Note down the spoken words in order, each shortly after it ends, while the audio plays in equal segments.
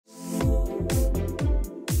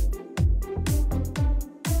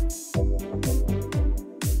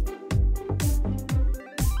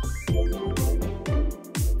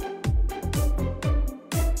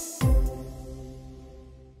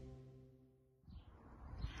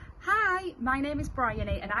Hi, my name is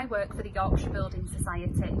Bryony and I work for the Yorkshire Building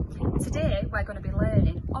Society. Today we're going to be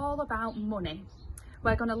learning all about money.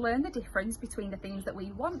 We're going to learn the difference between the things that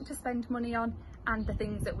we want to spend money on and the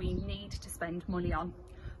things that we need to spend money on.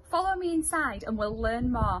 Follow me inside and we'll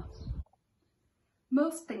learn more.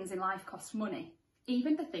 Most things in life cost money,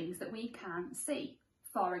 even the things that we can't see.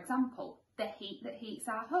 For example, the heat that heats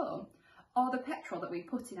our home or the petrol that we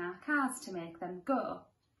put in our cars to make them go.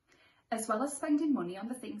 As well as spending money on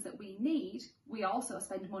the things that we need, we also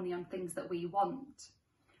spend money on things that we want.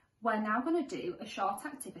 We're now going to do a short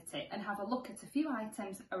activity and have a look at a few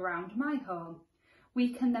items around my home. We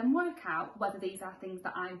can then work out whether these are things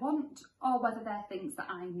that I want or whether they're things that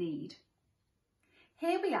I need.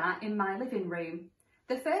 Here we are in my living room.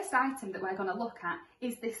 The first item that we're going to look at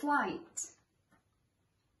is this light.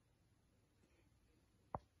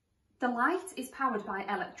 The light is powered by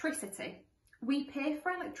electricity. We pay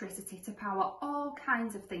for electricity to power all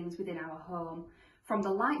kinds of things within our home, from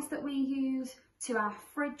the lights that we use to our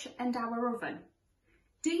fridge and our oven.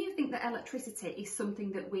 Do you think that electricity is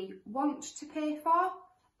something that we want to pay for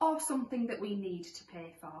or something that we need to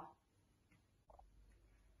pay for?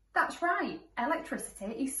 That's right,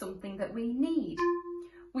 electricity is something that we need.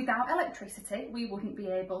 Without electricity, we wouldn't be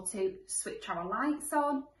able to switch our lights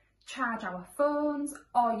on, charge our phones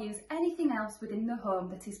or use anything else within the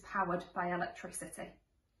home that is powered by electricity.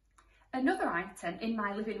 Another item in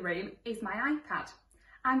my living room is my iPad.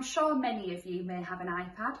 I'm sure many of you may have an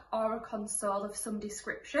iPad or a console of some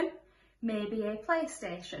description, maybe a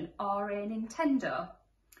PlayStation or a Nintendo.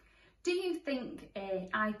 Do you think an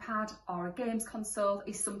iPad or a games console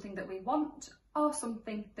is something that we want or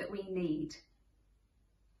something that we need?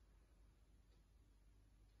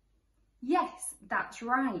 Yes, that's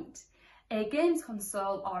right. A games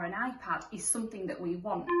console or an iPad is something that we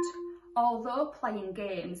want. Although playing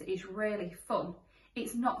games is really fun,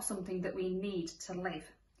 it's not something that we need to live.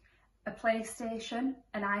 A PlayStation,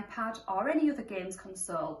 an iPad or any other games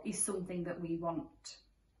console is something that we want.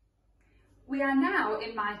 We are now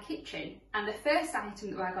in my kitchen and the first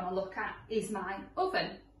item that we're going to look at is my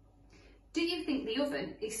oven. Do you think the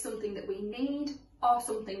oven is something that we need or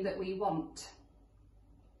something that we want?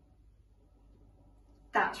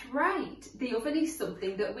 That's right, the oven is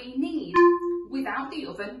something that we need. Without the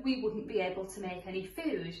oven, we wouldn't be able to make any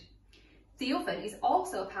food. The oven is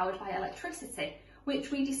also powered by electricity,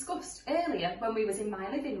 which we discussed earlier when we was in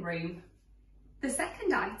my living room. The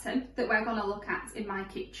second item that we're going to look at in my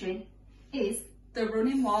kitchen is the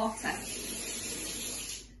running water.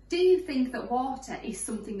 Do you think that water is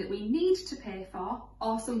something that we need to pay for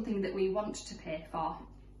or something that we want to pay for?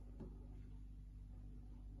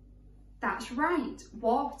 That's right,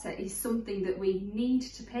 water is something that we need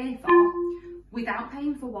to pay for. Without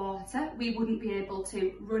paying for water, we wouldn't be able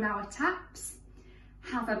to run our taps,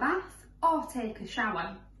 have a bath or take a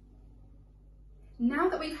shower. Now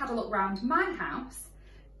that we've had a look around my house,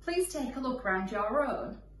 please take a look around your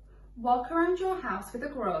own. Walk around your house with a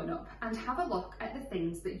grown-up and have a look at the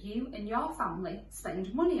things that you and your family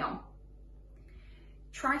spend money on.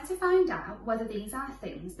 Try to find out whether these are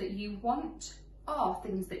things that you want or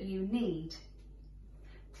things that you need.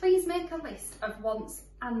 Please make a list of wants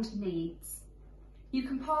and needs. You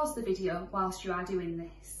can pause the video whilst you are doing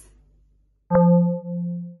this.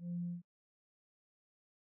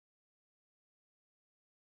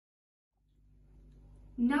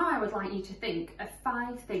 Now I would like you to think of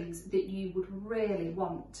 5 things that you would really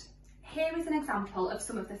want. Here is an example of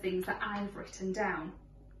some of the things that I've written down.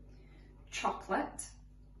 Chocolate,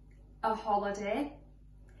 a holiday,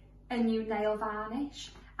 a new nail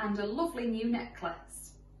varnish and a lovely new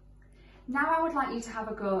necklace. Now I would like you to have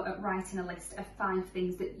a go at writing a list of 5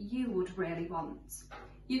 things that you would really want.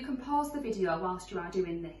 You can pause the video whilst you are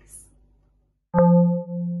doing this.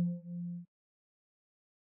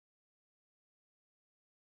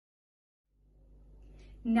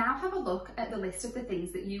 Now have a look at the list of the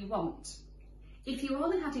things that you want. If you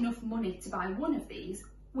only had enough money to buy one of these,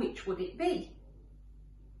 which would it be?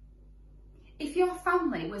 If your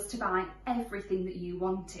family was to buy everything that you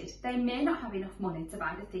wanted, they may not have enough money to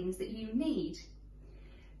buy the things that you need.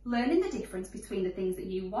 Learning the difference between the things that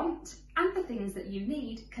you want and the things that you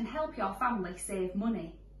need can help your family save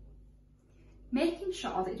money. Making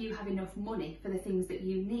sure that you have enough money for the things that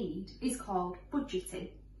you need is called budgeting.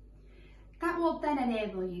 That will then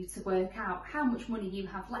enable you to work out how much money you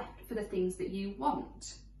have left for the things that you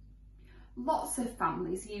want. Lots of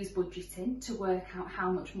families use budgeting to work out how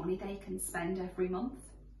much money they can spend every month.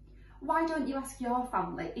 Why don't you ask your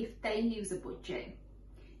family if they use a budget?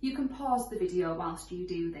 You can pause the video whilst you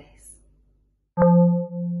do this.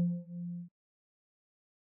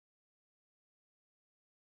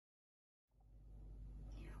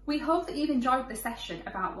 We hope that you've enjoyed the session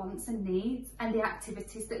about wants and needs and the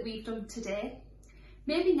activities that we've done today.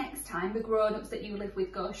 Maybe next time the grown-ups that you live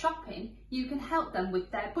with go shopping, you can help them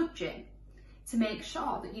with their budget to make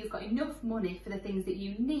sure that you've got enough money for the things that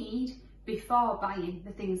you need before buying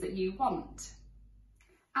the things that you want.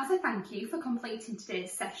 As a thank you for completing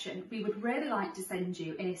today's session, we would really like to send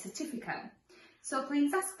you a certificate. So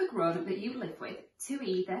please ask the grown-up that you live with to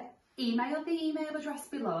either email the email address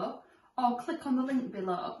below or click on the link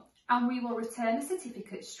below, and we will return a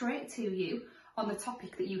certificate straight to you on the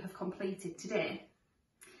topic that you have completed today.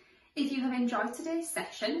 If you have enjoyed today's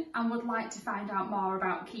session and would like to find out more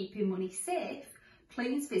about keeping money safe,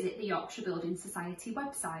 please visit the Yorkshire Building Society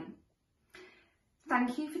website.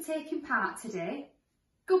 Thank you for taking part today.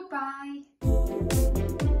 Goodbye.